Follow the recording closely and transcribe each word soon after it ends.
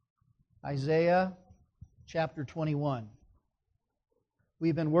Isaiah chapter 21.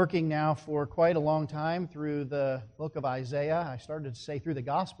 We've been working now for quite a long time through the book of Isaiah. I started to say through the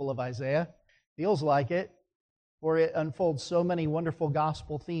gospel of Isaiah. Feels like it, for it unfolds so many wonderful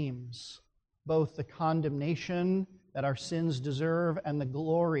gospel themes, both the condemnation that our sins deserve and the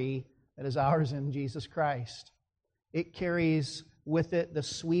glory that is ours in Jesus Christ. It carries with it the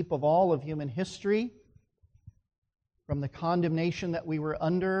sweep of all of human history, from the condemnation that we were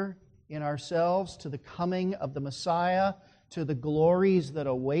under in ourselves to the coming of the Messiah, to the glories that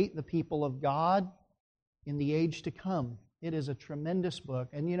await the people of God in the age to come. It is a tremendous book.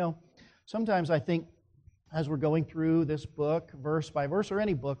 And sometimes I think as we're going through this book, verse by verse, or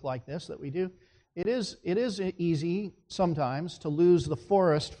any book like this that we do, it is easy sometimes to lose the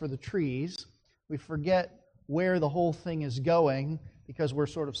forest for the trees. We forget where the whole thing is going because we're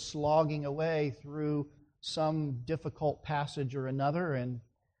sort of slogging away through some difficult passage or another. And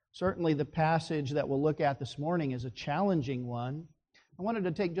certainly the passage that we'll look at this morning is a challenging one. I wanted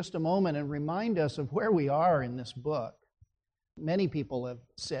to take just a moment and remind us of where we are in this book. Many people have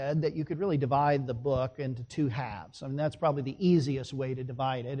said that you could really divide the book into two halves. I mean, that's probably the easiest way to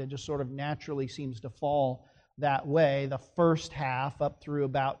divide it. It just sort of naturally seems to fall that way. The first half up through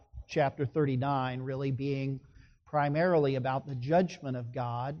about chapter 39 really being primarily about the judgment of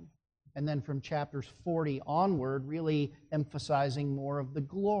God. And then from chapters 40 onward, really emphasizing more of the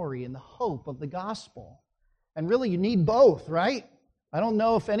glory and the hope of the gospel. And really, you need both, right? I don't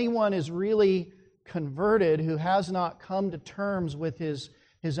know if anyone is really converted who has not come to terms with his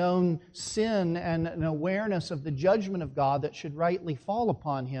own sin and an awareness of the judgment of God that should rightly fall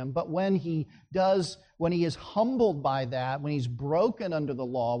upon him. But when he does, when he is humbled by that, when he's broken under the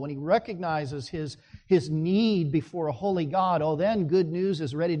law, when he recognizes his need before a holy God, then good news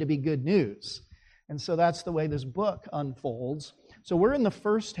is ready to be good news. And so that's the way this book unfolds. So we're in the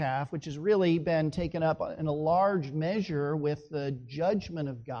first half, which has really been taken up in a large measure with the judgment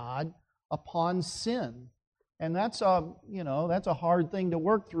of God upon sin. And that's a hard thing to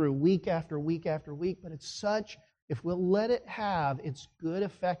work through week after week after week, but it's such, if we'll let it have its good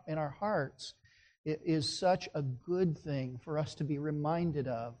effect in our hearts, it is such a good thing for us to be reminded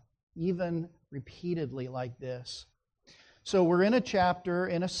of, even repeatedly like this. So we're in a chapter,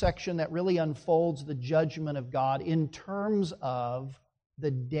 in a section that really unfolds the judgment of God in terms of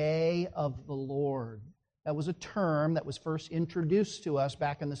the day of the Lord. That was a term that was first introduced to us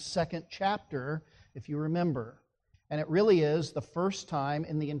back in the second chapter, if you remember. And it really is the first time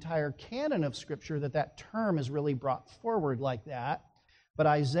in the entire canon of Scripture that term is really brought forward like that. But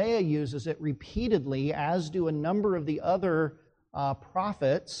Isaiah uses it repeatedly, as do a number of the other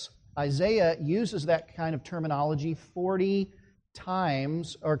prophets. Isaiah uses that kind of terminology 40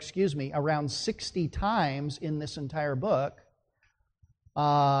 times, around 60 times in this entire book.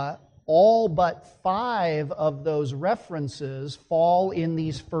 All but 5 of those references fall in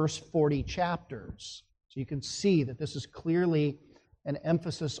these first 40 chapters. So you can see that this is clearly an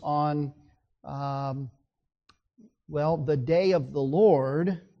emphasis on, the day of the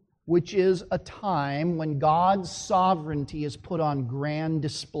Lord, which is a time when God's sovereignty is put on grand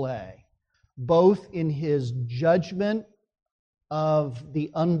display, both in His judgment of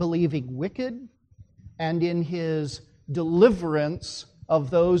the unbelieving wicked and in His deliverance of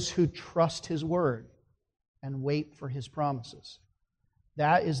those who trust His word and wait for His promises.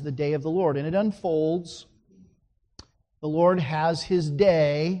 That is the day of the Lord, and it unfolds. The Lord has His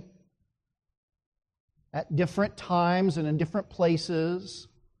day at different times and in different places,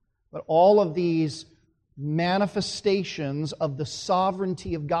 but all of these manifestations of the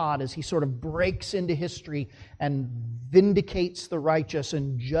sovereignty of God as He sort of breaks into history and vindicates the righteous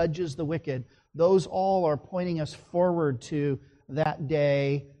and judges the wicked, those all are pointing us forward to that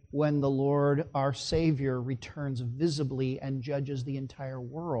day when the Lord, our Savior, returns visibly and judges the entire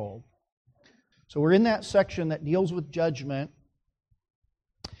world. So we're in that section that deals with judgment,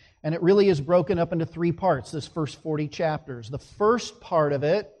 and it really is broken up into 3 parts, this first 40 chapters. The first part of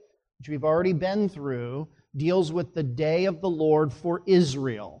it, which we've already been through, deals with the day of the Lord for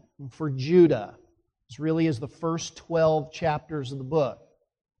Israel, and for Judah. This really is the first 12 chapters of the book.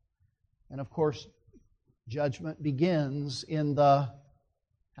 And of course, judgment begins in the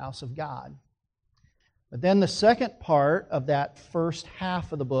house of God. But then the second part of that first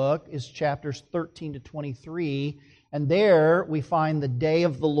half of the book is chapters 13 to 23, and there we find the day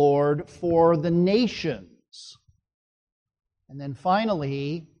of the Lord for the nations. And then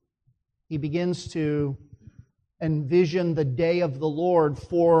finally, he begins to envision the day of the Lord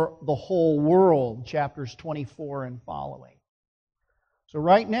for the whole world, chapters 24 and following. So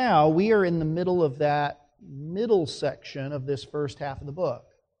right now, we are in the middle of that middle section of this first half of the book.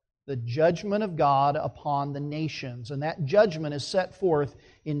 the judgment of God upon the nations. And that judgment is set forth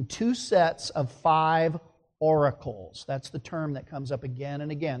in two sets of 5 oracles. That's the term that comes up again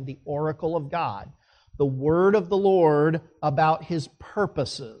and again, the oracle of God. The word of the Lord about His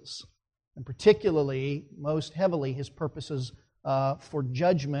purposes, and particularly, most heavily, His purposes for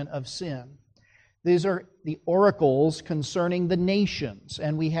judgment of sin. These are the oracles concerning the nations.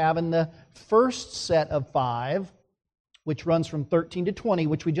 And we have in the first set of 5, which runs from 13 to 20,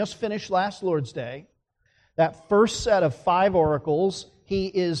 which we just finished last Lord's Day, that first set of 5 oracles, He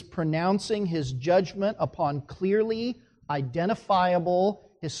is pronouncing His judgment upon clearly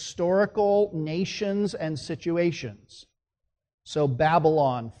identifiable historical nations and situations. So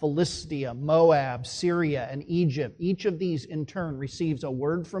Babylon, Philistia, Moab, Syria, and Egypt, each of these in turn receives a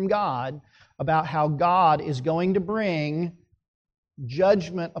word from God about how God is going to bring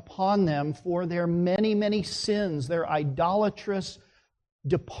judgment upon them for their many, many sins, their idolatrous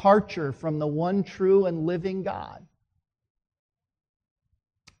departure from the one true and living God.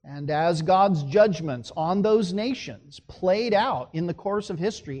 And as God's judgments on those nations played out in the course of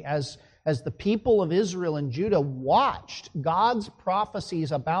history, as the people of Israel and Judah watched God's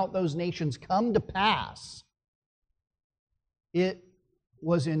prophecies about those nations come to pass, it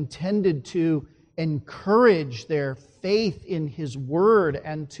was intended to encourage their faith in His Word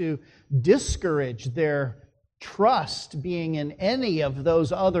and to discourage their trust being in any of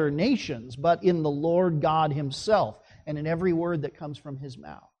those other nations, but in the Lord God Himself and in every word that comes from His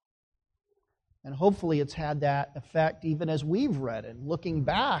mouth. And hopefully it's had that effect even as we've read it, looking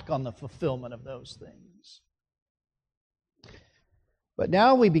back on the fulfillment of those things. But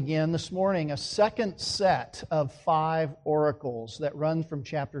now we begin this morning a second set of 5 oracles that run from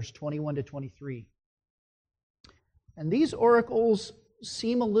chapters 21 to 23. And these oracles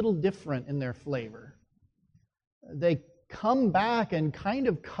seem a little different in their flavor. They come back and kind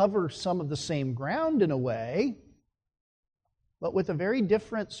of cover some of the same ground in a way, but with a very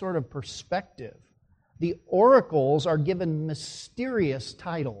different sort of perspective. The oracles are given mysterious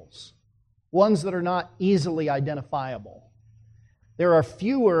titles, ones that are not easily identifiable. There are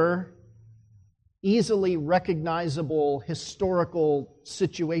fewer easily recognizable historical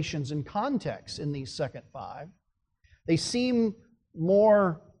situations and contexts in these second 5. They seem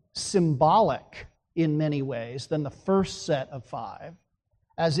more symbolic in many ways than the first set of 5,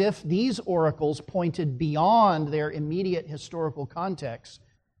 as if these oracles pointed beyond their immediate historical context,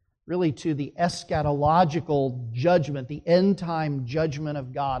 really to the eschatological judgment, the end-time judgment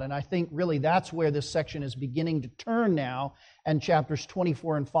of God. And I think really that's where this section is beginning to turn now, and chapters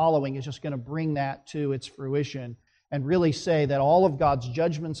 24 and following is just going to bring that to its fruition and really say that all of God's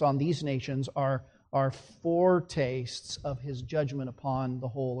judgments on these nations are foretastes of His judgment upon the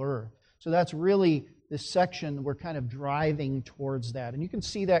whole earth. So that's really this section, we're kind of driving towards that. And you can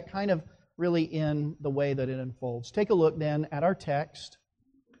see that kind of really in the way that it unfolds. Take a look then at our text.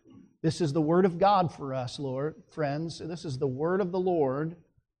 This is the Word of God for us, Lord, friends. This is the Word of the Lord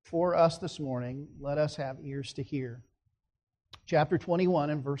for us this morning. Let us have ears to hear. Chapter 21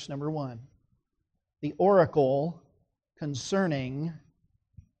 and verse number 1. The oracle concerning,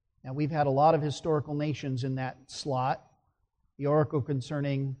 now we've had a lot of historical nations in that slot. The oracle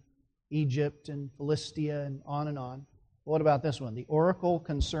concerning Egypt and Philistia and on and on. What about this one? The oracle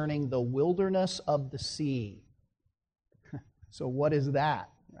concerning the wilderness of the sea. So what is that,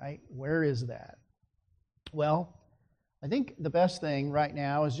 right? Where is that? Well, I think the best thing right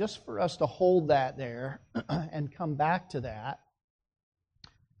now is just for us to hold that there and come back to that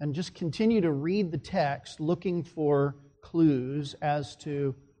and just continue to read the text looking for clues as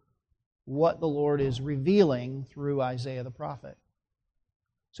to what the Lord is revealing through Isaiah the prophet.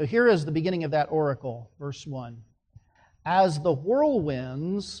 So here is the beginning of that oracle, verse 1. As the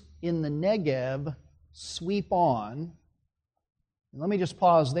whirlwinds in the Negev sweep on, and let me just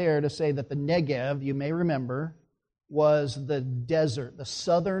pause there to say that the Negev, you may remember, was the desert, the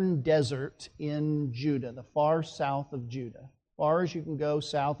southern desert in Judah, the far south of Judah. Far as you can go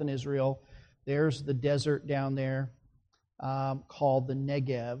south in Israel, there's the desert down there called the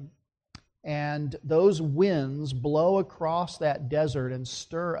Negev. And those winds blow across that desert and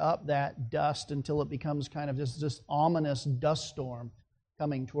stir up that dust until it becomes kind of this ominous dust storm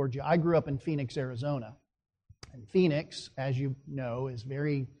coming towards you. I grew up in Phoenix, Arizona. And Phoenix, as you know, is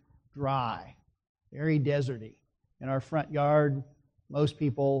very dry, very deserty. In our front yard, most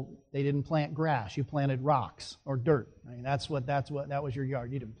people, they didn't plant grass. You planted rocks or dirt. I mean, that was your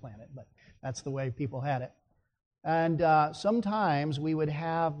yard. You didn't plant it, but that's the way people had it. And sometimes we would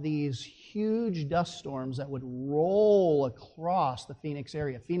have these huge dust storms that would roll across the Phoenix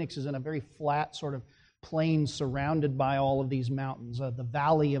area. Phoenix is in a very flat sort of plain surrounded by all of these mountains, the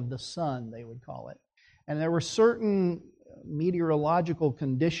Valley of the Sun, they would call it. And there were certain meteorological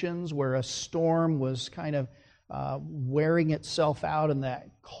conditions where a storm was kind of wearing itself out, and that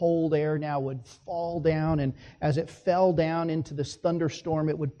cold air now would fall down, and as it fell down into this thunderstorm,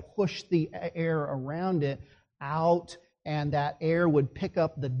 it would push the air around it out, and that air would pick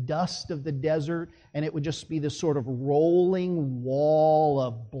up the dust of the desert, and it would just be this sort of rolling wall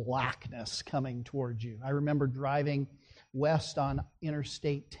of blackness coming towards you. I remember driving west on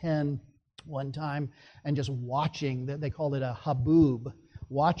Interstate 10 one time and just watching, they called it a haboob,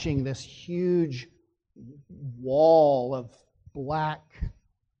 watching this huge wall of black,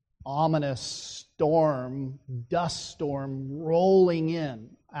 ominous storm, dust storm rolling in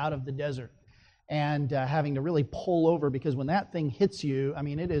out of the desert, and having to really pull over, because when that thing hits you, I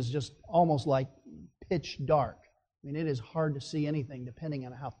mean, it is just almost like pitch dark. I mean, it is hard to see anything depending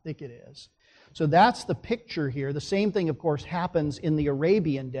on how thick it is. So that's the picture here. The same thing, of course, happens in the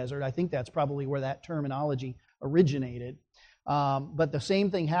Arabian desert. I think that's probably where that terminology originated. But the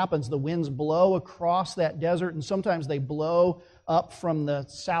same thing happens. The winds blow across that desert, and sometimes they blow up from the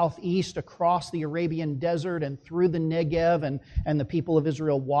southeast across the Arabian desert and through the Negev, and the people of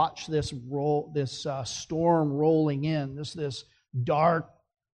Israel watch this storm rolling in, this dark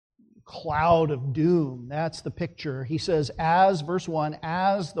cloud of doom. That's the picture. He says, verse 1,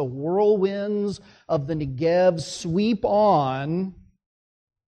 as the whirlwinds of the Negev sweep on,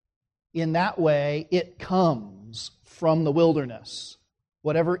 in that way it comes from the wilderness.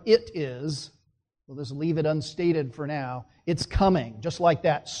 Whatever it is, we'll just leave it unstated for now. It's coming. Just like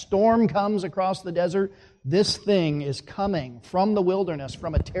that storm comes across the desert, this thing is coming from the wilderness,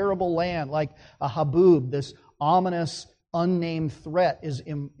 from a terrible land, like a haboob, this ominous, unnamed threat is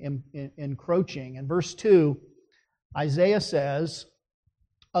encroaching. In verse 2, Isaiah says,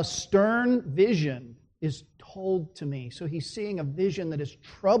 a stern vision is told to me. So he's seeing a vision that is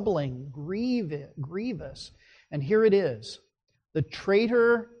troubling, grievous. And here it is. The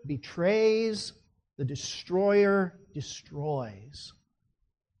traitor betrays, the destroyer destroys.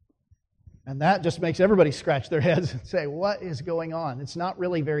 And that just makes everybody scratch their heads and say, what is going on? It's not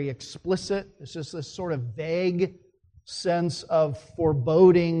really very explicit. It's just this sort of vague sense of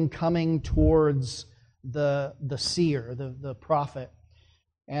foreboding coming towards the seer, the prophet.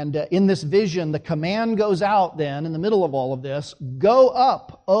 And in this vision, the command goes out then, in the middle of all of this, go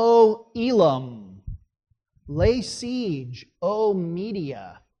up, O Elam, lay siege, O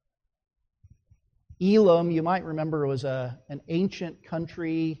Media. Elam, you might remember, was an ancient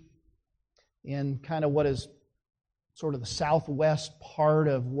country in kind of what is sort of the southwest part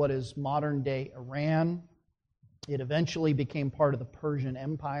of what is modern-day Iran. It eventually became part of the Persian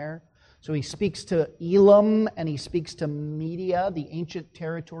Empire. So he speaks to Elam and he speaks to Media, the ancient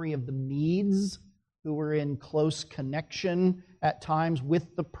territory of the Medes, who were in close connection at times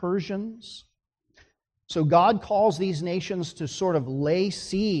with the Persians. So God calls these nations to sort of lay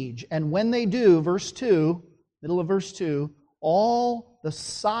siege. And when they do, verse 2, middle of verse 2, all the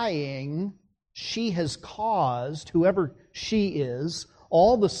sighing she has caused, whoever she is,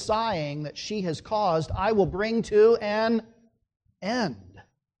 all the sighing that she has caused, I will bring to an end.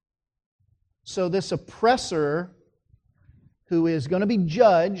 So this oppressor, who is going to be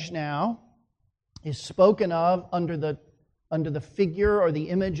judged now, is spoken of under the figure or the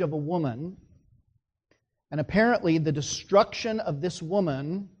image of a woman. And apparently the destruction of this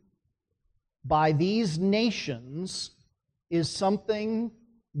woman by these nations is something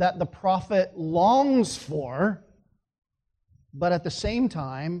that the prophet longs for, but at the same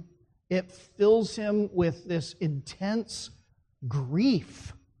time, it fills him with this intense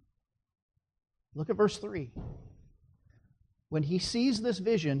grief. Look at verse 3. When he sees this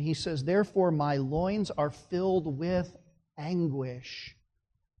vision, he says, therefore my loins are filled with anguish.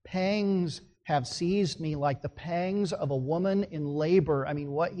 Pangs have seized me like the pangs of a woman in labor. I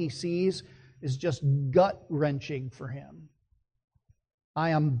mean, what he sees is just gut-wrenching for him. I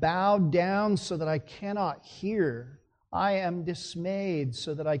am bowed down so that I cannot hear. I am dismayed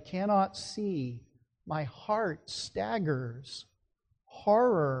so that I cannot see. My heart staggers.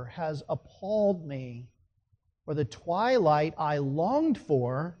 Horror has appalled me. For the twilight I longed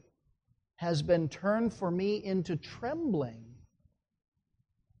for has been turned for me into trembling.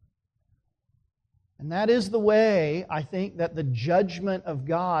 And that is the way, I think, that the judgment of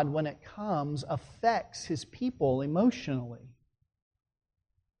God, when it comes, affects His people emotionally.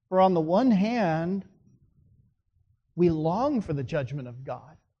 For on the one hand, we long for the judgment of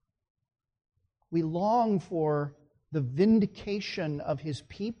God. We long for the vindication of His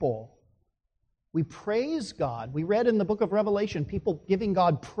people. We praise God. We read in the book of Revelation people giving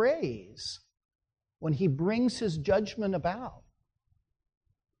God praise. when He brings His judgment about.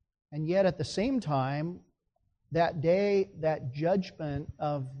 And yet at the same time, that day, that judgment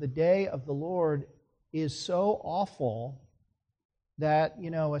of the day of the Lord is so awful that,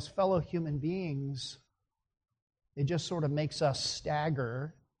 as fellow human beings, it just sort of makes us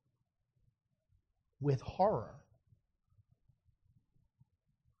stagger with horror.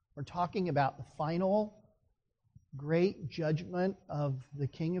 We're talking about the final great judgment of the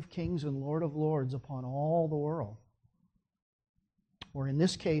King of Kings and Lord of Lords upon all the world. Or in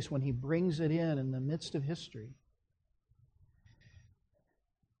this case, when He brings it in the midst of history.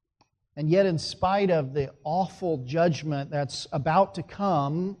 And yet, in spite of the awful judgment that's about to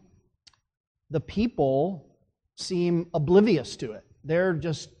come, the people seem oblivious to it. They're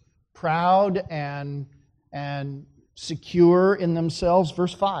just proud and secure in themselves.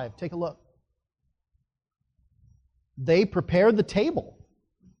 Verse 5, take a look. They prepared the table.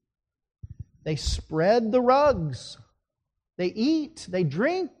 They spread the rugs. They eat. They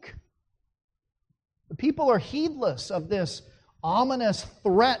drink. The people are heedless of this ominous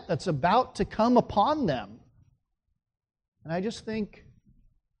threat that's about to come upon them. And I just think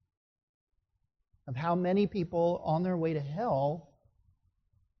of how many people on their way to hell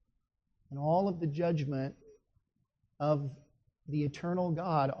and all of the judgment of the eternal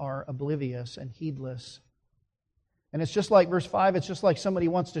God are oblivious and heedless. And it's just like verse 5, it's just like somebody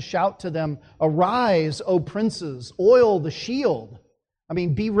wants to shout to them, "Arise, O princes, oil the shield." I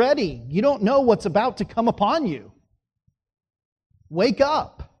mean, be ready. You don't know what's about to come upon you. Wake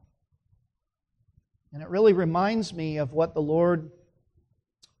up. And it really reminds me of what the Lord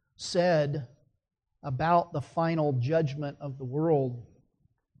said about the final judgment of the world.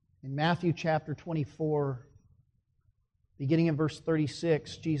 In Matthew chapter 24, beginning in verse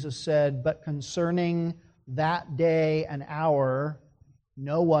 36, Jesus said, "But concerning that day and hour,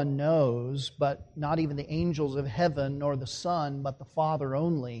 no one knows, but not even the angels of heaven, nor the Son, but the Father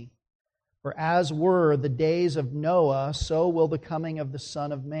only. For as were the days of Noah, so will the coming of the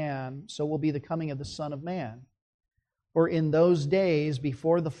Son of Man, so will be the coming of the Son of Man. For in those days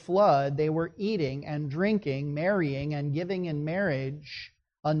before the flood, they were eating and drinking, marrying and giving in marriage,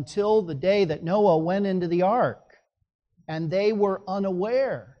 until the day that Noah went into the ark. And they were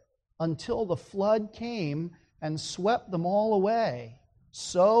unaware until the flood came and swept them all away.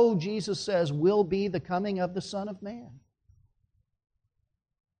 So, Jesus says, will be the coming of the Son of Man."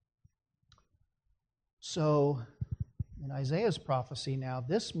 So, in Isaiah's prophecy now,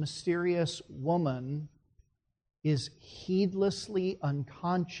 this mysterious woman is heedlessly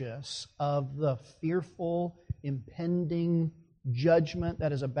unconscious of the fearful, impending judgment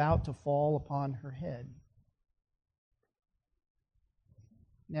that is about to fall upon her head.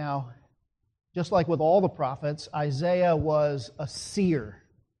 Now, just like with all the prophets, Isaiah was a seer.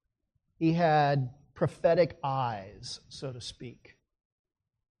 He had prophetic eyes, so to speak.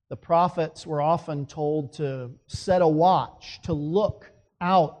 The prophets were often told to set a watch, to look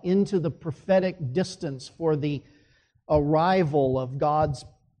out into the prophetic distance for the arrival of God's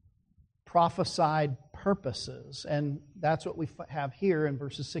prophesied purposes. And that's what we have here in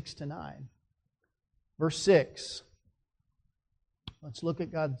verses 6 to 9. Verse 6. Let's look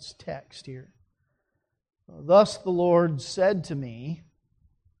at God's text here. "Thus the Lord said to me,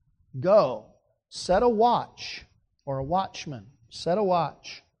 Go, set a watch," or a watchman, set a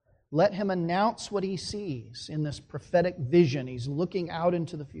watch. "Let him announce what he sees." In this prophetic vision, he's looking out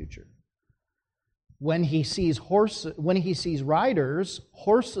into the future. When he sees riders,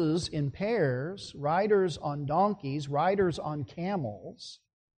 horses in pairs, riders on donkeys, riders on camels,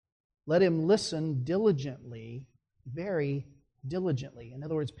 let him listen diligently, very diligently. In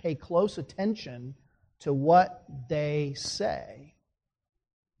other words, pay close attention to what they say.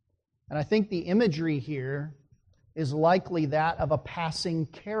 And I think the imagery here is likely that of a passing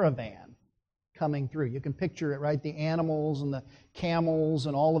caravan coming through. You can picture it, right? The animals and the camels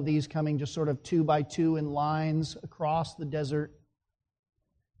and all of these coming just sort of 2 by 2 in lines across the desert.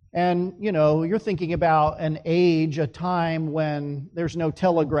 And, you're thinking about an age, a time when there's no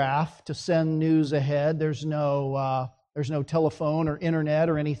telegraph to send news ahead. There's no telephone or internet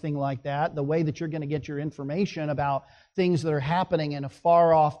or anything like that. The way that you're going to get your information about things that are happening in a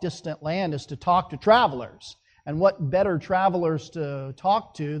far-off, distant land is to talk to travelers. And what better travelers to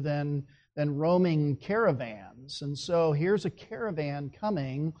talk to than roaming caravans? And so here's a caravan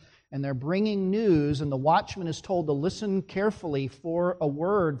coming, and they're bringing news, and the watchman is told to listen carefully for a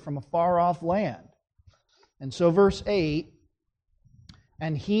word from a far-off land. And so verse 8,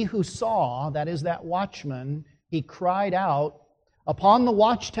 "And he who saw," that is that watchman, "he cried out, Upon the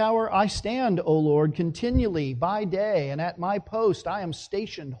watchtower I stand, O Lord, continually by day, and at my post I am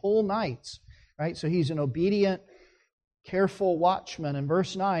stationed whole nights." right? So he's an obedient, careful watchman. In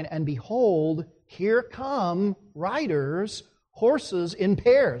verse 9, and behold, here come riders, horses in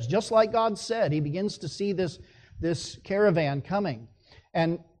pairs, just like God said. He begins to see this caravan coming.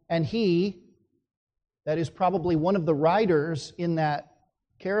 And he, that is probably one of the riders in that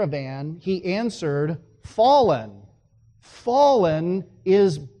caravan, he answered, fallen. Fallen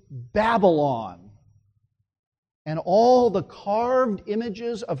is Babylon. And all the carved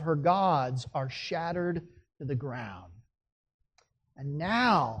images of her gods are shattered to the ground. And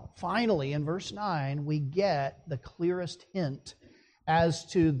now, finally, in verse 9, we get the clearest hint as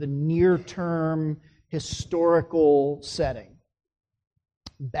to the near-term historical setting.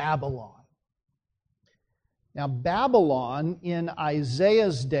 Babylon. Now, Babylon in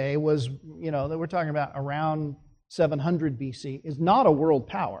Isaiah's day was, we're talking about around 700 BC, is not a world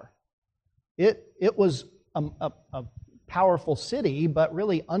power. It was a powerful city, but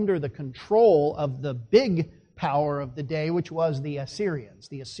really under the control of the big power of the day, which was the Assyrians,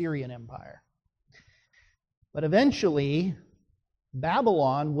 the Assyrian Empire. But eventually,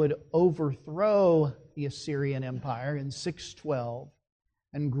 Babylon would overthrow the Assyrian Empire in 612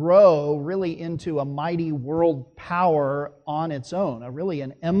 and grow really into a mighty world power on its own, really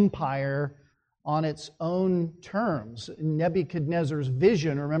an empire on its own terms. In Nebuchadnezzar's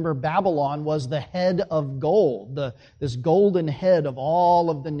vision, remember, Babylon was the head of gold, this golden head of all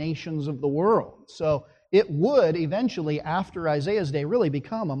of the nations of the world. So it would eventually, after Isaiah's day, really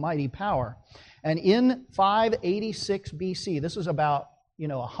become a mighty power. And in 586 BC, this is about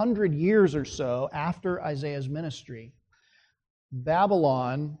 100 years or so after Isaiah's ministry,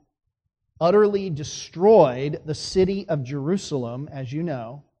 Babylon utterly destroyed the city of Jerusalem, as you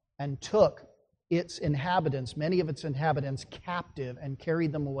know, and took its inhabitants, many of its inhabitants, captive and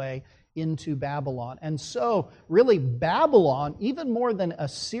carried them away into Babylon. And so, really, Babylon, even more than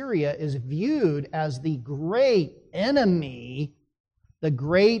Assyria, is viewed as the great enemy, the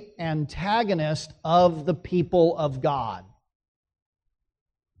great antagonist of the people of God.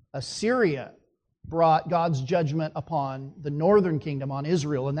 Assyria brought God's judgment upon the northern kingdom, on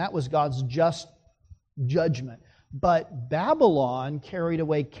Israel, and that was God's just judgment. But Babylon carried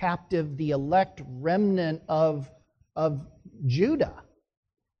away captive the elect remnant of Judah.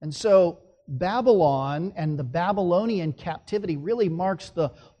 And so Babylon and the Babylonian captivity really marks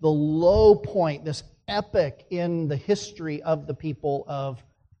the low point, this epic in the history of the people of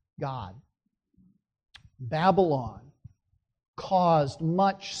God. Babylon caused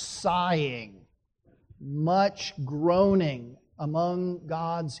much sighing, much groaning among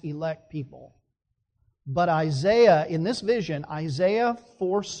God's elect people. But Isaiah, in this vision, Isaiah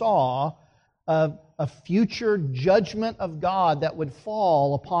foresaw a future judgment of God that would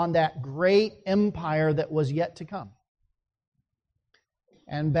fall upon that great empire that was yet to come.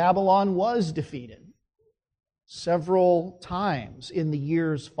 And Babylon was defeated several times in the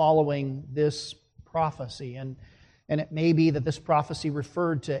years following this prophecy. And it may be that this prophecy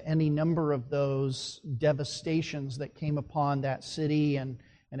referred to any number of those devastations that came upon that city and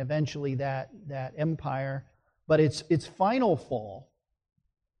eventually that empire. But its final fall,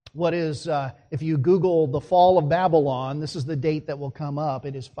 what is, if you Google the fall of Babylon, this is the date that will come up.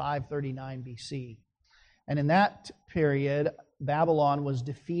 It is 539 BC. And in that period, Babylon was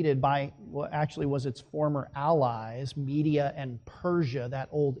defeated by what actually was its former allies, Media and Persia, that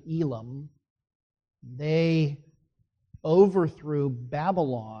old Elam. They overthrew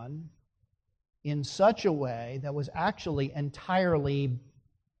Babylon in such a way that was actually entirely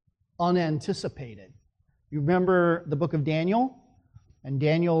unanticipated. You remember the book of Daniel and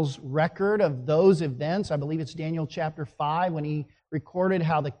Daniel's record of those events? I believe it's Daniel chapter 5 when he recorded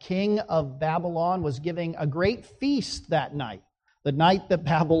how the king of Babylon was giving a great feast that night, the night that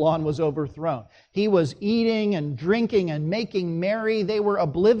Babylon was overthrown. He was eating and drinking and making merry. They were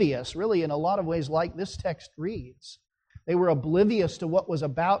oblivious, really in a lot of ways like this text reads. They were oblivious to what was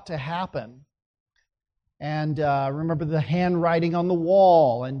about to happen. And remember the handwriting on the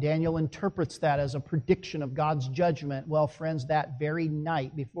wall, and Daniel interprets that as a prediction of God's judgment. Well, friends, that very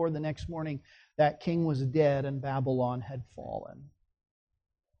night, before the next morning, that king was dead and Babylon had fallen.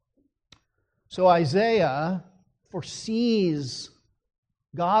 So Isaiah foresees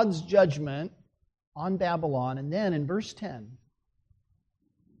God's judgment on Babylon, and then in verse 10,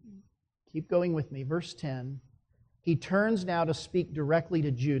 keep going with me, verse 10, he turns now to speak directly to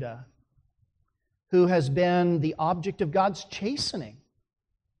Judah, who has been the object of God's chastening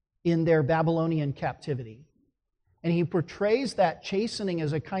in their Babylonian captivity. And he portrays that chastening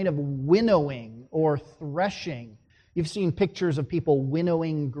as a kind of winnowing or threshing. You've seen pictures of people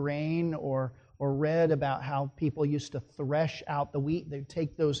winnowing grain or read about how people used to thresh out the wheat. They'd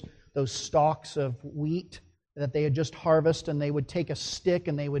take those those stalks of wheat that they had just harvested, and they would take a stick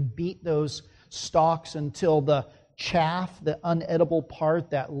and they would beat those stalks until the chaff, the unedible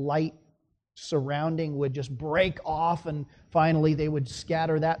part, that light surrounding, would just break off, and finally they would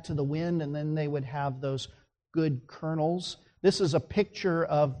scatter that to the wind, and then they would have those good kernels. This is a picture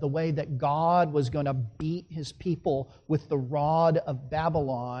of the way that God was going to beat His people with the rod of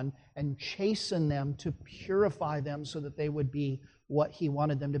Babylon and chasten them to purify them so that they would be what He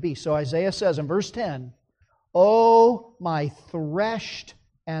wanted them to be. So Isaiah says in verse 10, "O my threshed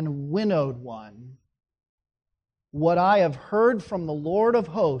and winnowed one, what I have heard from the Lord of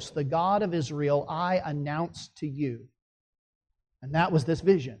hosts, the God of Israel, I announce to you." And that was this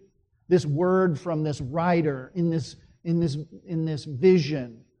vision, this word from this writer in this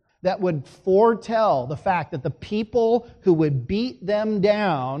vision that would foretell the fact that the people who would beat them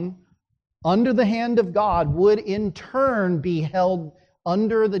down under the hand of God would in turn be held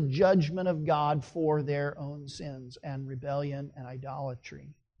under the judgment of God for their own sins and rebellion and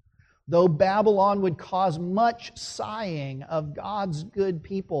idolatry. Though Babylon would cause much sighing of God's good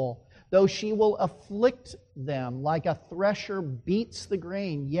people, though she will afflict them like a thresher beats the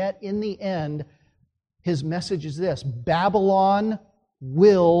grain, yet in the end, His message is this: Babylon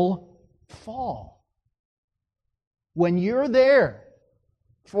will fall. When you're there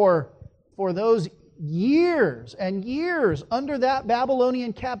for those years and years under that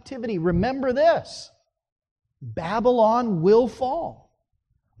Babylonian captivity, remember this: Babylon will fall.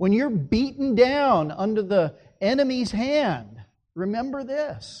 When you're beaten down under the enemy's hand, remember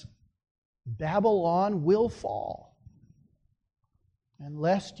this: Babylon will fall. And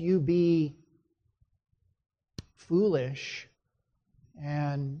lest you be foolish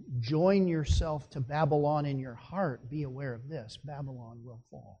and join yourself to Babylon in your heart, be aware of this: Babylon will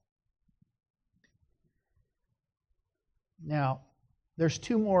fall. Now, there's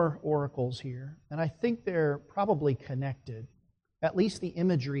two more oracles here, and I think they're probably connected. At least the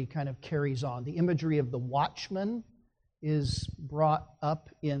imagery kind of carries on. The imagery of the watchman is brought up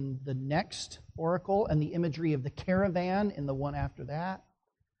in the next oracle, and the imagery of the caravan in the one after that.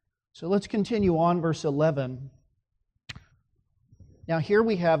 So let's continue on, verse 11. Now here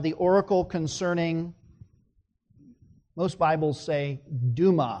we have the oracle concerning, most Bibles say,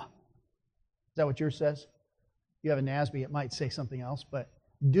 Duma. Is that what yours says? If you have a NASB, it might say something else, but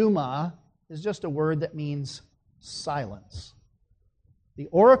Duma is just a word that means silence. The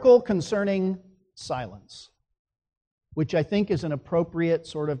oracle concerning silence, which I think is an appropriate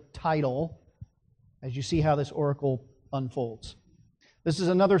sort of title as you see how this oracle unfolds. This is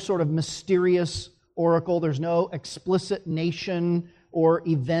another sort of mysterious oracle. There's no explicit nation or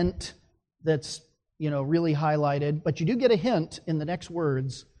event that's, really highlighted, but you do get a hint in the next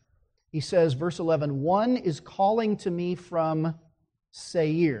words. He says, verse 11, "One is calling to me from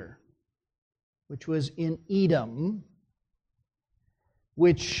Seir," which was in Edom,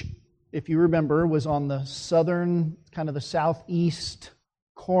 which, if you remember, was on the southern, kind of the southeast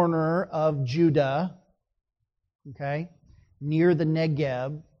corner of Judah, okay, near the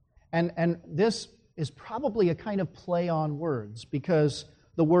Negeb. And this is probably a kind of play on words, because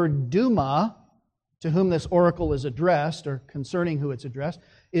the word Duma, to whom this oracle is addressed, or concerning who it's addressed,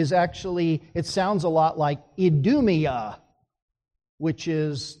 is actually, it sounds a lot like Idumea, which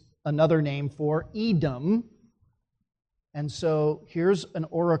is another name for Edom. And so here's an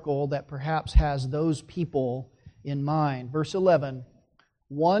oracle that perhaps has those people in mind. Verse 11,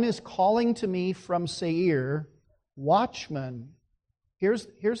 "One is calling to me from Seir, watchman." Here's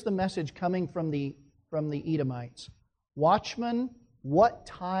the message coming from the Edomites. "Watchman, what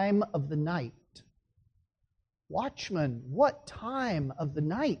time of the night?" Watchman, what time of the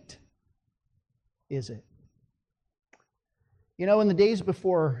night is it? In the days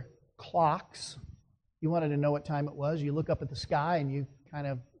before clocks, you wanted to know what time it was, you look up at the sky and you kind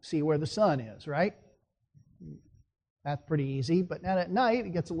of see where the sun is, right? That's pretty easy. But now at night, it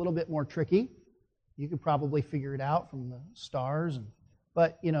gets a little bit more tricky. You could probably figure it out from the stars.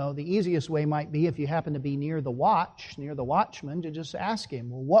 But, the easiest way might be, if you happen to be near the watchman, to just ask him,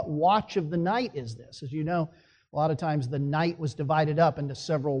 well, what watch of the night is this? As you know, a lot of times the night was divided up into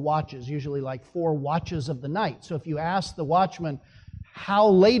several watches, usually like 4 watches of the night. So if you ask the watchman, how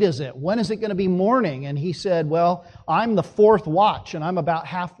late is it? When is it going to be morning? And he said, well, I'm the 4th watch and I'm about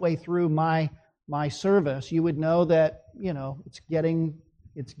halfway through my service. You would know that, it's getting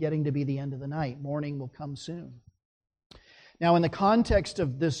to be the end of the night. Morning will come soon. Now, in the context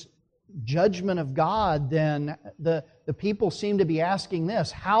of this judgment of God, then the people seem to be asking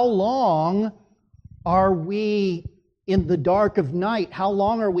this: how long are we in the dark of night? How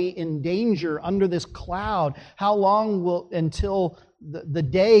long are we in danger under this cloud? How long until the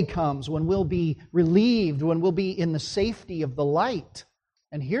day comes, when we'll be relieved, when we'll be in the safety of the light.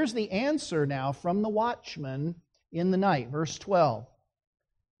 And here's the answer now from the watchman in the night, verse 12.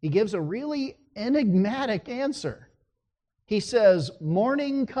 He gives a really enigmatic answer. He says,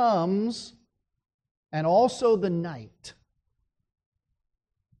 morning comes and also the night.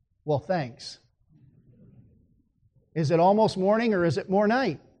 Well, thanks. Is it almost morning or is it more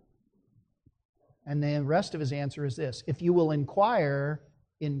night? And the rest of his answer is this: if you will inquire,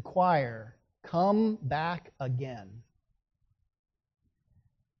 inquire, come back again.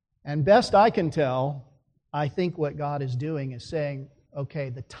 And best I can tell, I think what God is doing is saying, okay,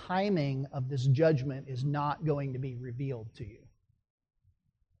 the timing of this judgment is not going to be revealed to you.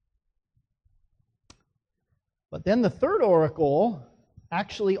 But then the third oracle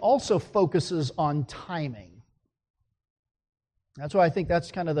actually also focuses on timing. That's why I think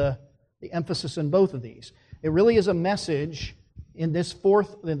that's kind of the emphasis in both of these. It really is a message in this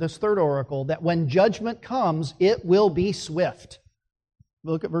third oracle that when judgment comes, it will be swift.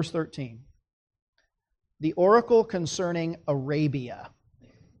 Look at verse 13. The oracle concerning Arabia.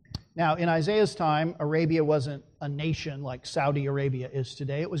 Now, in Isaiah's time, Arabia wasn't a nation like Saudi Arabia is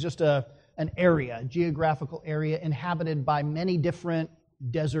today. It was just an area, a geographical area inhabited by many different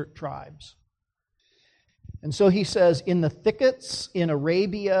desert tribes. And so he says, in the thickets in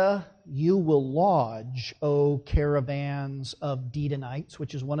Arabia you will lodge, O caravans of Dedanites,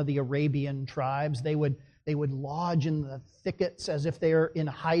 which is one of the Arabian tribes. They would lodge in the thickets as if they are in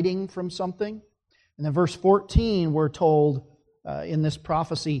hiding from something. And then verse 14, we're told in this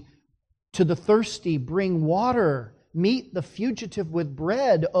prophecy, to the thirsty bring water, meet the fugitive with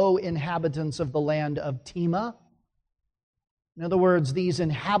bread, O inhabitants of the land of Tema. In other words, these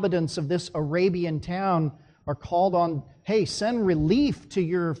inhabitants of this Arabian town are called on, hey, send relief to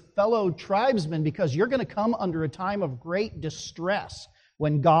your fellow tribesmen because you're going to come under a time of great distress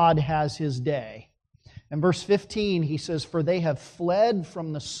when God has His day. In verse 15, he says, for they have fled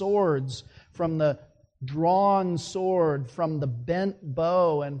from the swords, from the drawn sword, from the bent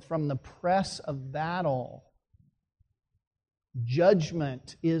bow, and from the press of battle.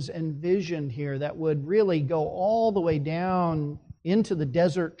 Judgment is envisioned here that would really go all the way down into the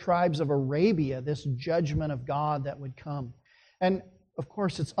desert tribes of Arabia, this judgment of God that would come. And of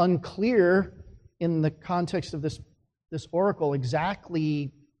course, it's unclear in the context of this oracle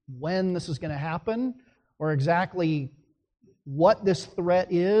exactly when this is going to happen, or exactly what this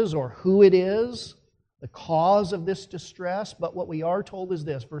threat is, or who it is, the cause of this distress. But what we are told is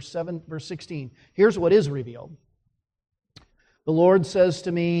this, verse 16. Here's what is revealed. The Lord says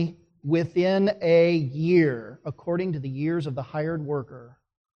to me, within a year, according to the years of the hired worker,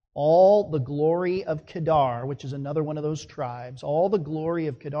 all the glory of Kedar, which is another one of those tribes, all the glory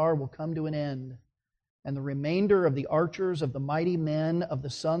of Kedar will come to an end, and the remainder of the archers of the mighty men of the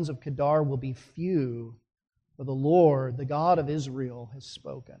sons of Kedar will be few, for the Lord, the God of Israel, has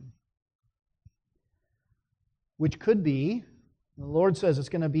spoken. Which could be, the Lord says it's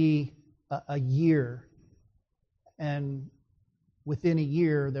going to be a year, and within a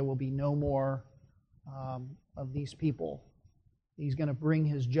year, there will be no more of these people. He's going to bring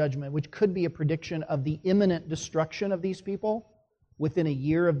His judgment, which could be a prediction of the imminent destruction of these people within a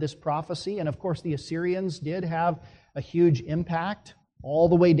year of this prophecy. And of course, the Assyrians did have a huge impact all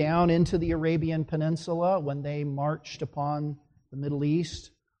the way down into the Arabian Peninsula when they marched upon the Middle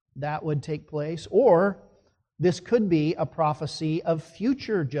East. That would take place. Or this could be a prophecy of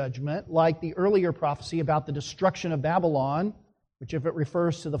future judgment, like the earlier prophecy about the destruction of Babylon, which, if it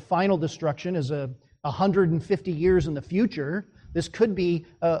refers to the final destruction, is 150 years in the future. This could be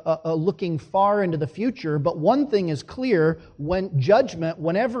a looking far into the future, but one thing is clear: when judgment,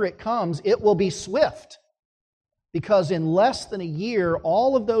 whenever it comes, it will be swift. Because in less than a year,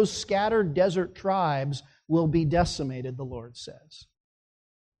 all of those scattered desert tribes will be decimated, the Lord says.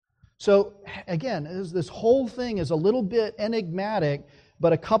 So, again, this whole thing is a little bit enigmatic,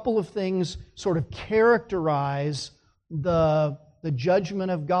 but a couple of things sort of characterize the judgment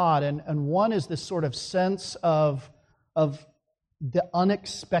of God. And one is this sort of sense of the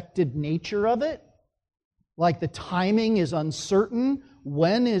unexpected nature of it. Like the timing is uncertain.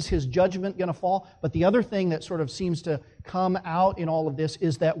 When is His judgment going to fall? But the other thing that sort of seems to come out in all of this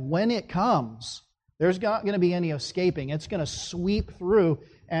is that when it comes, there's not going to be any escaping. It's going to sweep through,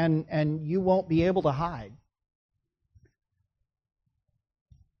 and you won't be able to hide.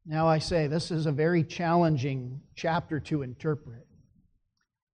 Now I say, this is a very challenging chapter to interpret.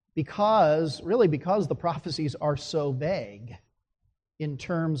 Because the prophecies are so vague in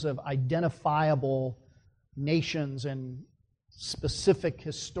terms of identifiable nations and specific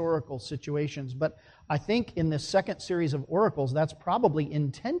historical situations. But I think in this second series of oracles, that's probably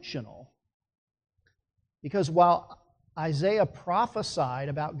intentional. Because while Isaiah prophesied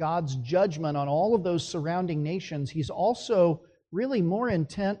about God's judgment on all of those surrounding nations, he's also really more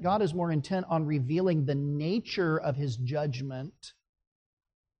intent, God is more intent on revealing the nature of His judgment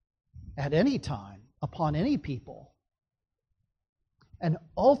at any time, upon any people. And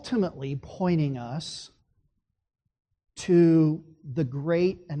ultimately pointing us to the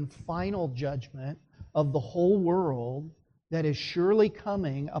great and final judgment of the whole world that is surely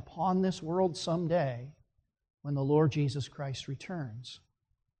coming upon this world someday when the Lord Jesus Christ returns.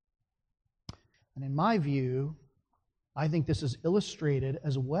 And in my view, I think this is illustrated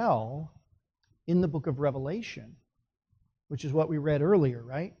as well in the book of Revelation, which is what we read earlier,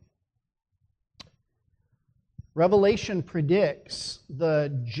 right? Revelation predicts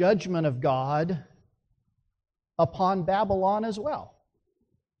the judgment of God upon Babylon as well,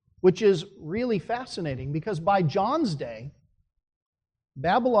 which is really fascinating because by John's day,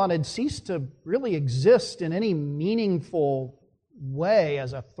 Babylon had ceased to really exist in any meaningful way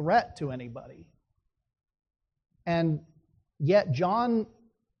as a threat to anybody. And yet John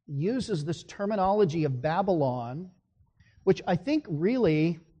uses this terminology of Babylon, which I think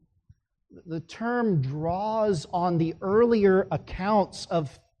really the term draws on the earlier accounts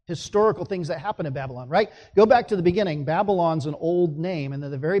of historical things that happened in Babylon, right? Go back to the beginning. Babylon's an old name, and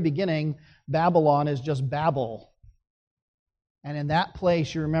at the very beginning, Babylon is just Babel. And in that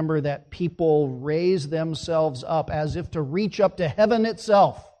place, you remember that people raise themselves up as if to reach up to heaven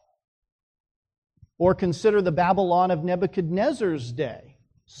itself. Or consider the Babylon of Nebuchadnezzar's day,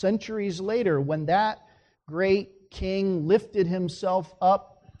 centuries later, when that great king lifted himself up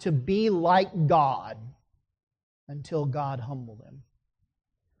to be like God until God humbled him.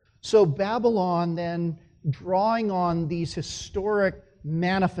 So Babylon then, drawing on these historic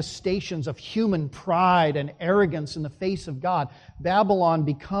manifestations of human pride and arrogance in the face of God, Babylon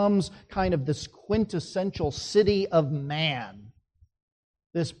becomes kind of this quintessential city of man.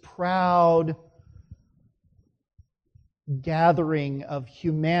 This proud gathering of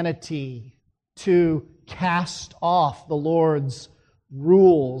humanity to cast off the Lord's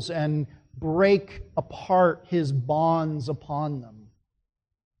rules and break apart His bonds upon them.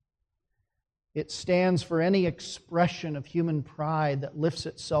 It stands for any expression of human pride that lifts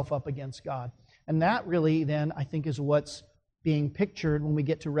itself up against God. And that really then, I think, is what's being pictured when we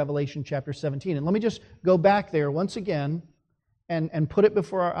get to Revelation chapter 17. And let me just go back there once again and put it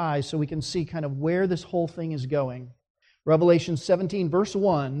before our eyes so we can see kind of where this whole thing is going. Revelation 17, verse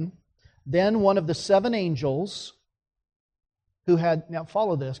 1, then one of the seven angels who had, now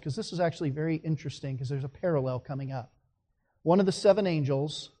follow this, because this is actually very interesting, because there's a parallel coming up. One of the seven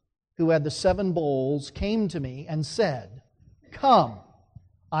angels who had the seven bowls came to me and said, "Come,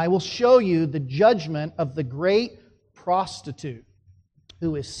 I will show you the judgment of the great prostitute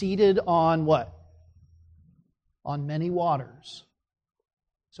who is seated on what? On many waters."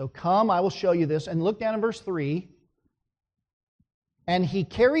 So come, I will show you this. And look down in verse 3. And he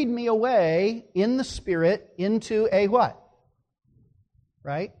carried me away in the Spirit into a what?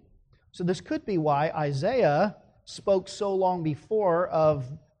 Right? So this could be why Isaiah spoke so long before of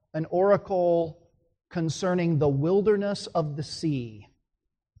an oracle concerning the wilderness of the sea,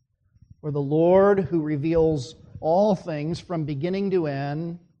 where the Lord, who reveals all things from beginning to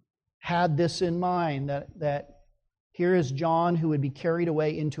end, had this in mind, that here is John who would be carried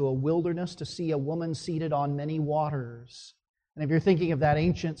away into a wilderness to see a woman seated on many waters. And if you're thinking of that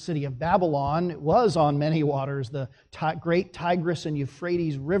ancient city of Babylon, it was on many waters, the great Tigris and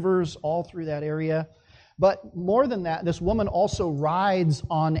Euphrates rivers all through that area. But more than that, this woman also rides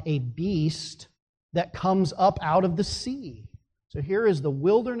on a beast that comes up out of the sea. So here is the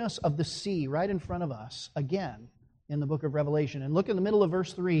wilderness of the sea right in front of us, again, in the book of Revelation. And look in the middle of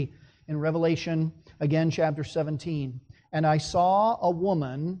verse 3 in Revelation, again, chapter 17. And I saw a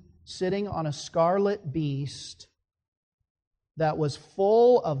woman sitting on a scarlet beast that was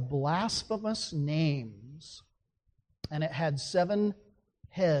full of blasphemous names, and it had 7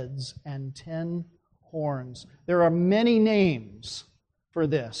 heads and 10 horns. There are many names for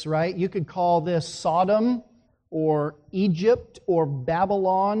this, right? You could call this Sodom, or Egypt, or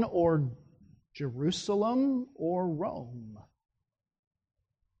Babylon, or Jerusalem, or Rome.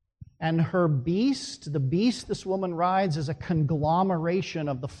 And her beast, the beast this woman rides, is a conglomeration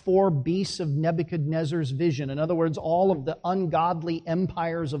of the 4 beasts of Nebuchadnezzar's vision. In other words, all of the ungodly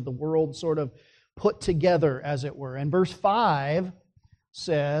empires of the world sort of put together, as it were. And verse 5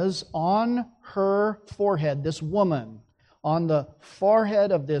 says, on her forehead, this woman, on the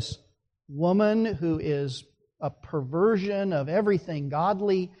forehead of this woman who is a perversion of everything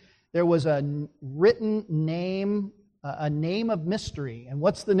godly. There was a written name, a name of mystery. And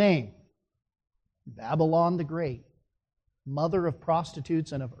what's the name? Babylon the Great, mother of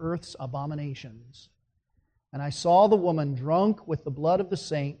prostitutes and of earth's abominations. And I saw the woman drunk with the blood of the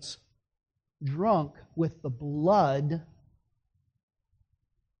saints, drunk with the blood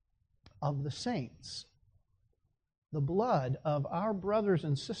of the saints. The blood of our brothers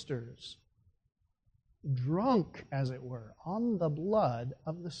and sisters, drunk, as it were, on the blood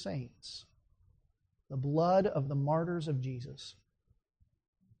of the saints, the blood of the martyrs of Jesus.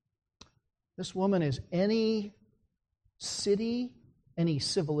 This woman is any city, any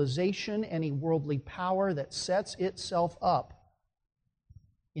civilization, any worldly power that sets itself up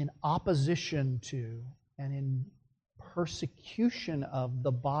in opposition to and in persecution of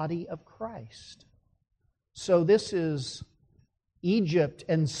the body of Christ. So this is Egypt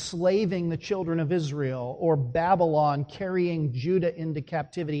enslaving the children of Israel, or Babylon carrying Judah into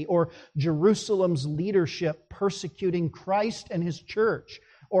captivity, or Jerusalem's leadership persecuting Christ and His church,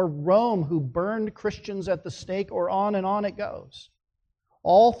 or Rome who burned Christians at the stake, or on and on it goes.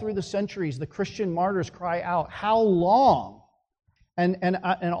 All through the centuries, the Christian martyrs cry out, "How long?" And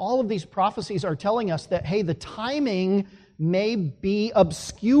all of these prophecies are telling us that, hey, the timing may be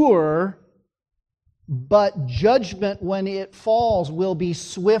obscure, but judgment, when it falls, will be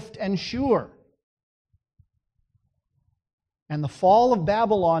swift and sure. And the fall of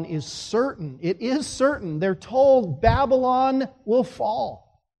Babylon is certain. It is certain. They're told Babylon will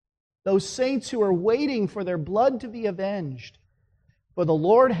fall. Those saints who are waiting for their blood to be avenged. For the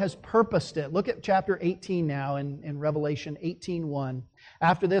Lord has purposed it. Look at chapter 18 now in Revelation 18:1.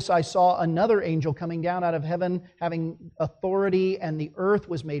 After this I saw another angel coming down out of heaven, having authority, and the earth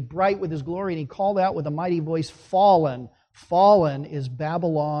was made bright with his glory, and he called out with a mighty voice, "Fallen, fallen is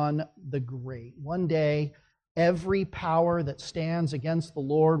Babylon the Great." One day, every power that stands against the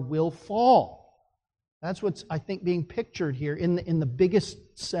Lord will fall. That's what's, I think, being pictured here in the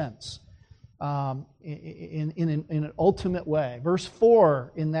biggest sense. In an ultimate way. Verse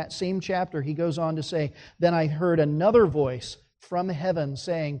 4 in that same chapter, he goes on to say, "Then I heard another voice from heaven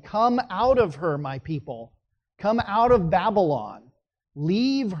saying, 'Come out of her, my people. Come out of Babylon.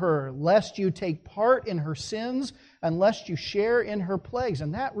 Leave her, lest you take part in her sins, and lest you share in her plagues.'"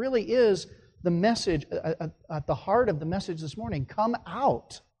 And that really is the message, at the heart of the message this morning. Come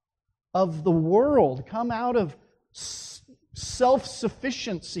out of the world. Come out of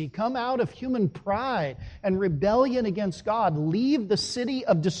self-sufficiency, come out of human pride and rebellion against God. Leave the city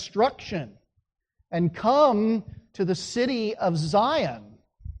of destruction and come to the city of Zion.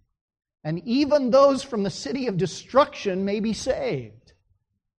 And even those from the city of destruction may be saved.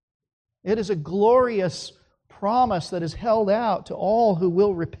 It is a glorious promise that is held out to all who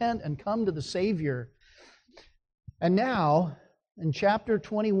will repent and come to the Savior. And now, in chapter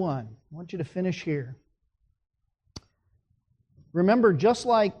 21, I want you to finish here. Remember, just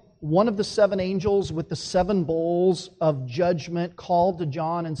like one of the seven angels with the seven bowls of judgment called to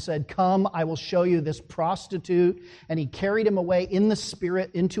John and said, "Come, I will show you this prostitute." And he carried him away in the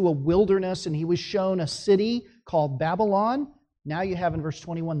Spirit into a wilderness, and he was shown a city called Babylon. Now you have in verse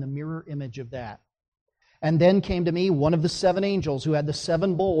 21 the mirror image of that. "And then came to me one of the seven angels who had the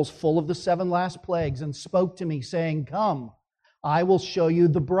seven bowls full of the seven last plagues, and spoke to me, saying, 'Come, I will show you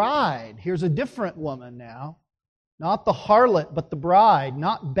the bride.'" Here's a different woman now. Not the harlot, but the bride.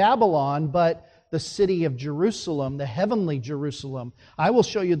 Not Babylon, but the city of Jerusalem, the heavenly Jerusalem. "I will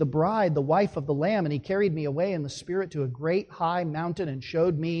show you the bride, the wife of the Lamb." And he carried me away in the Spirit to a great high mountain and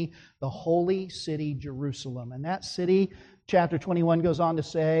showed me the holy city, Jerusalem. And that city, chapter 21 goes on to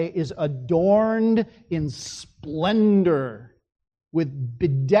say, is adorned in splendor,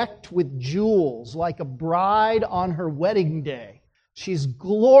 bedecked with jewels, like a bride on her wedding day. She's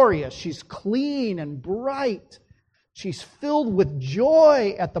glorious. She's clean and bright. She's filled with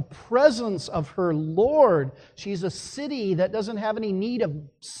joy at the presence of her Lord. She's a city that doesn't have any need of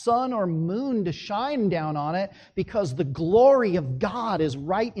sun or moon to shine down on it, because the glory of God is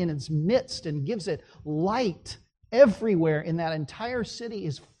right in its midst and gives it light everywhere. In that entire city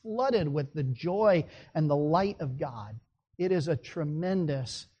is flooded with the joy and the light of God. It is a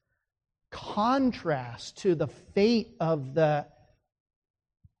tremendous contrast to the fate of the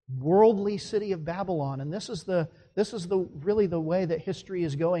worldly city of Babylon. And this is really the way that history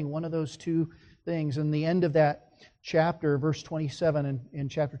is going, one of those two things. And the end of that chapter, verse 27 in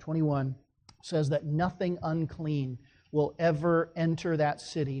chapter 21, says that nothing unclean will ever enter that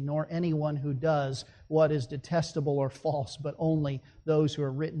city, nor anyone who does what is detestable or false, but only those who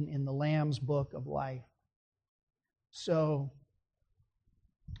are written in the Lamb's book of life. So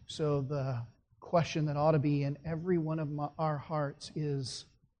the question that ought to be in every one of our hearts is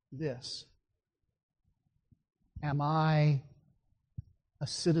this: am I a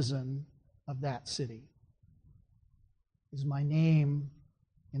citizen of that city? Is my name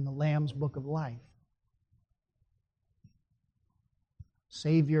in the Lamb's Book of Life?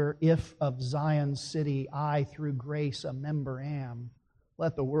 Savior, if of Zion's city I through grace a member am,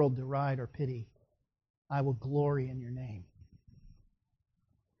 let the world deride or pity, I will glory in your name.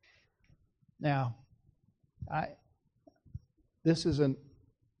 Now, this is a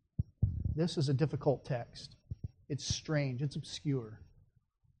difficult text. It's strange, it's obscure.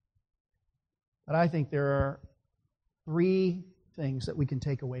 But I think there are 3 things that we can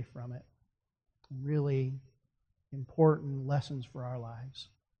take away from it. Really important lessons for our lives.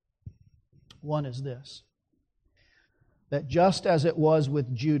 One is this: that just as it was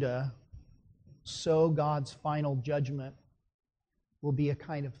with Judah, so God's final judgment will be a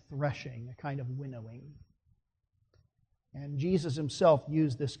kind of threshing, a kind of winnowing. And Jesus himself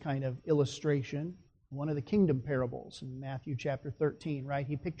used this kind of illustration, one of the kingdom parables in Matthew chapter 13, right?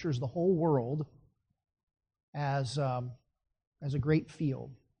 He pictures the whole world as a great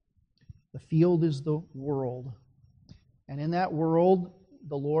field. The field is the world. And in that world,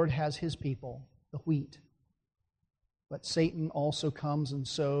 the Lord has His people, the wheat. But Satan also comes and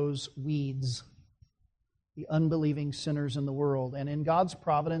sows weeds, the unbelieving sinners in the world. And in God's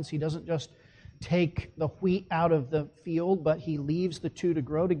providence, He doesn't just take the wheat out of the field, but He leaves the two to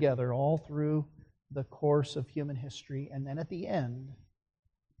grow together all through the course of human history. And then at the end,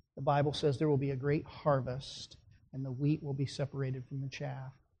 the Bible says there will be a great harvest, and the wheat will be separated from the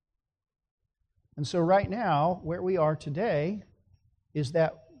chaff. And so right now, where we are today is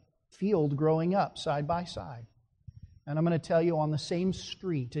that field growing up side by side. And I'm going to tell you, on the same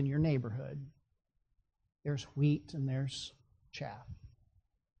street in your neighborhood, there's wheat and there's chaff.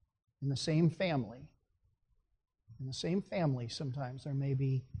 In the same family. In the same family, sometimes there may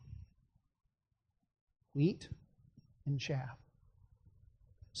be wheat and chaff.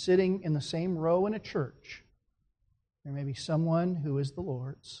 Sitting in the same row in a church, there may be someone who is the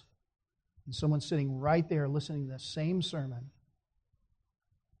Lord's, and someone sitting right there listening to the same sermon,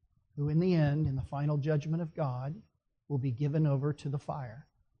 who in the end, in the final judgment of God, will be given over to the fire.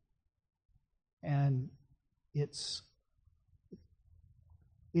 And it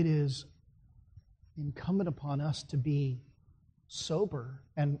is incumbent upon us to be sober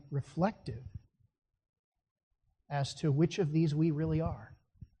and reflective as to which of these we really are.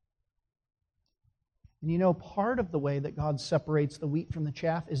 And you know, part of the way that God separates the wheat from the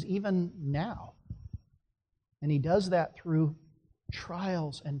chaff is even now. And He does that through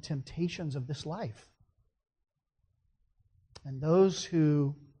trials and temptations of this life. And those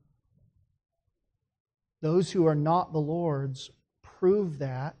who are not the Lord's prove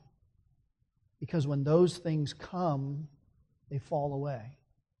that, because when those things come, they fall away.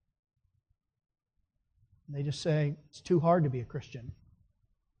 They just say, it's too hard to be a Christian.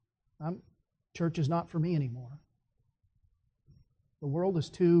 Church is not for me anymore. The world is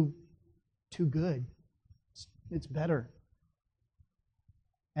too good. It's better.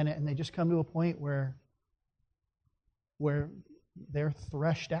 And they just come to a point where they're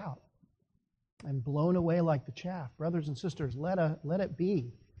threshed out and blown away like the chaff. Brothers and sisters, let it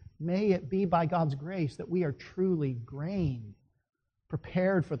be. May it be by God's grace that we are truly grain,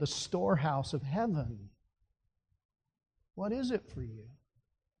 prepared for the storehouse of heaven. What is it for you?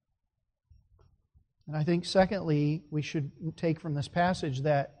 And I think, secondly, we should take from this passage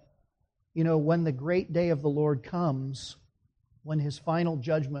that, you know, when the great day of the Lord comes, when His final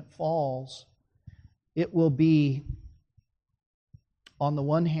judgment falls, it will be, on the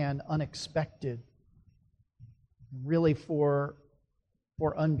one hand, unexpected. Really, for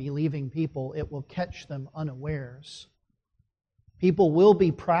unbelieving people, it will catch them unawares. People will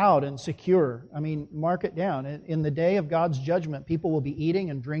be proud and secure. I mean, mark it down. In the day of God's judgment, people will be eating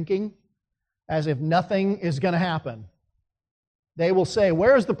and drinking as if nothing is going to happen. They will say,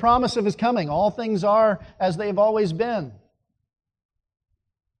 where is the promise of His coming? All things are as they've always been.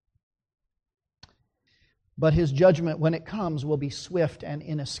 But His judgment, when it comes, will be swift and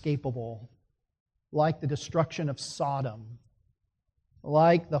inescapable, like the destruction of Sodom,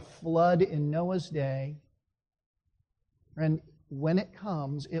 like the flood in Noah's day. And when it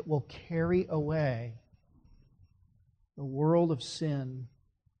comes, it will carry away the world of sin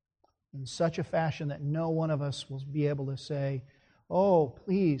in such a fashion that no one of us will be able to say, oh,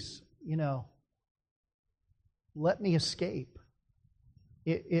 please, let me escape.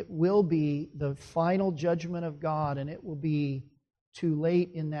 It will be the final judgment of God, and it will be too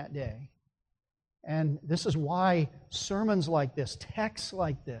late in that day. And this is why sermons like this, texts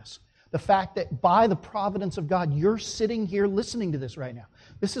like this, The fact that by the providence of God, you're sitting here listening to this right now.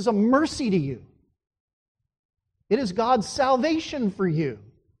 This is a mercy to you. It is God's salvation for you.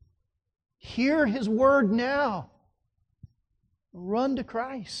 Hear His word now. Run to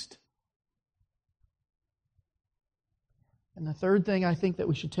Christ. And the third thing I think that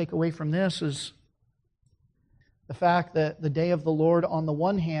we should take away from this is the fact that the day of the Lord, on the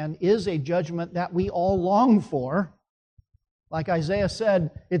one hand, is a judgment that we all long for. Like Isaiah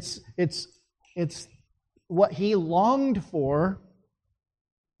said, it's what he longed for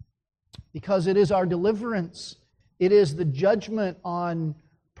because it is our deliverance. It is the judgment on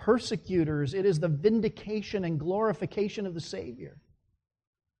persecutors. It is the vindication and glorification of the Savior.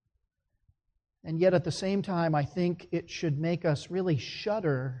 And yet at the same time, I think it should make us really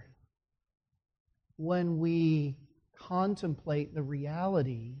shudder when we contemplate the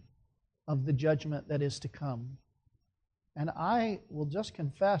reality of the judgment that is to come. And I will just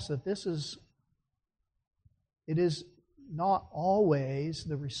confess that it is not always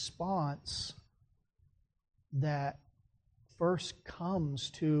the response that first comes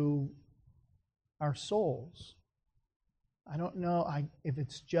to our souls. I don't know if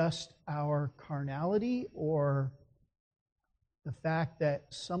it's just our carnality or the fact that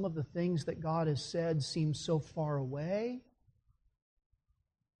some of the things that God has said seem so far away,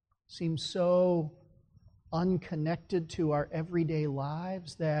 seem so unconnected to our everyday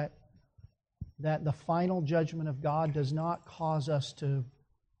lives that the final judgment of God does not cause us to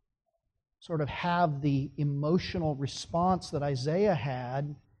sort of have the emotional response that Isaiah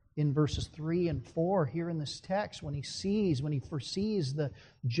had in verses 3 and 4 here in this text when he foresees the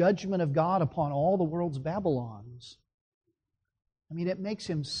judgment of God upon all the world's Babylons. I mean, it makes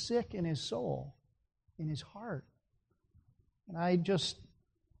him sick in his soul, in his heart. And I just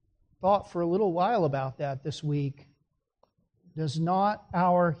thought for a little while about that this week. Does not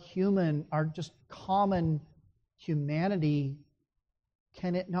our just common humanity,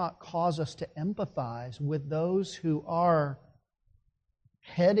 can it not cause us to empathize with those who are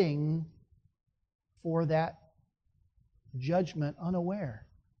heading for that judgment unaware,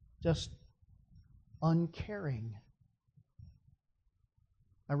 just uncaring?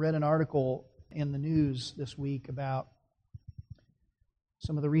 I read an article in the news this week about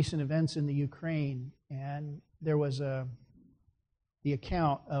some of the recent events in the Ukraine, and there was the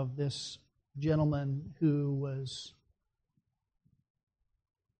account of this gentleman who was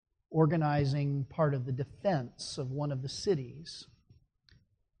organizing part of the defense of one of the cities.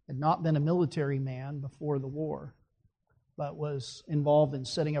 Had not been a military man before the war, but was involved in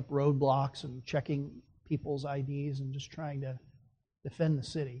setting up roadblocks and checking people's IDs and just trying to defend the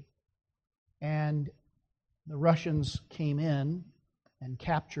city. And the Russians came in and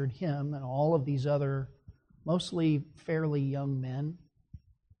captured him and all of these other, mostly fairly young men,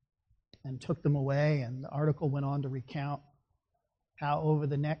 and took them away. And the article went on to recount how over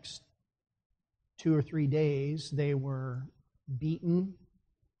the next 2 or 3 days they were beaten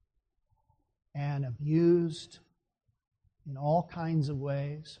and abused in all kinds of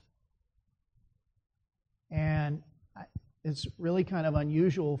ways. And it's really kind of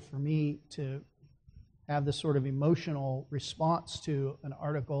unusual for me to have this sort of emotional response to an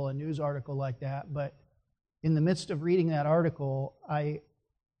article, a news article like that. But in the midst of reading that article, I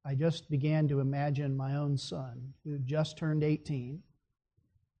just began to imagine my own son, who just turned 18,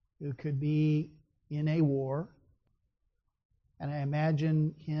 who could be in a war. And I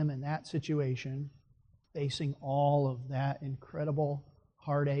imagine him in that situation, facing all of that incredible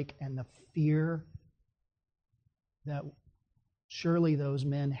heartache and the fear that surely those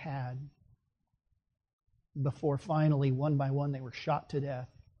men had before finally, one by one, they were shot to death.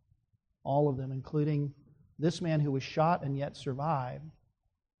 All of them, including this man who was shot and yet survived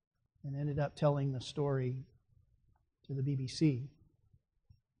and ended up telling the story to the BBC.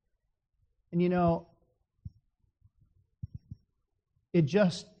 And you know,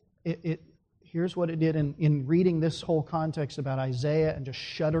 here's what it did in reading this whole context about Isaiah and just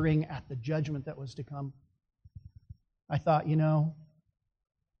shuddering at the judgment that was to come. I thought, you know,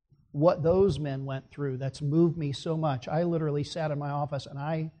 what those men went through that's moved me so much. I literally sat in my office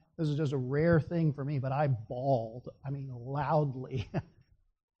and this is just a rare thing for me, but I bawled, loudly,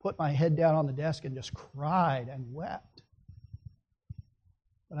 put my head down on the desk and just cried and wept.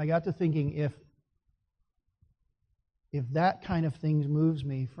 But I got to thinking, if that kind of thing moves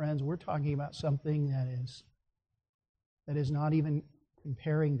me, friends, we're talking about something that is not even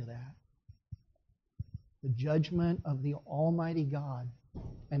comparing to that. The judgment of the Almighty God,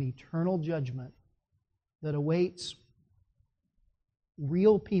 an eternal judgment that awaits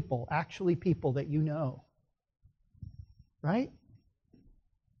real people, actually people that you know. Right?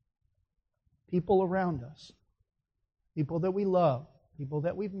 people around us, people that we love, people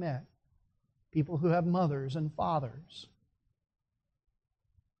that we've met, people who have mothers and fathers.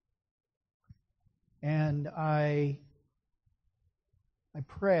 And I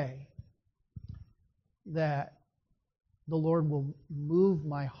pray that the Lord will move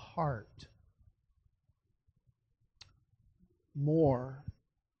my heart more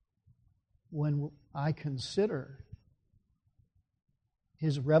when I consider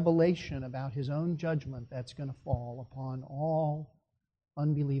His revelation about His own judgment that's going to fall upon all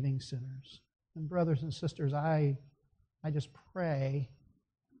unbelieving sinners. And brothers and sisters, I just pray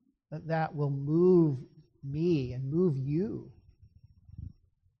that that will move me and move you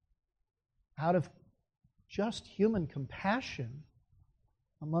out of just human compassion,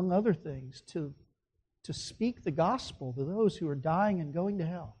 among other things, to speak the gospel to those who are dying and going to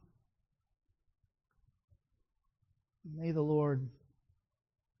hell. May the Lord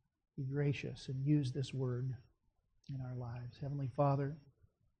be gracious and use this word in our lives. Heavenly Father,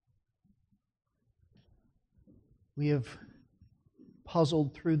 we have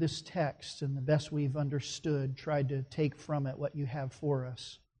puzzled through this text and the best we've understood, tried to take from it what You have for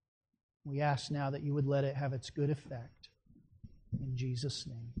us. We ask now that You would let it have its good effect. In Jesus'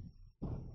 name.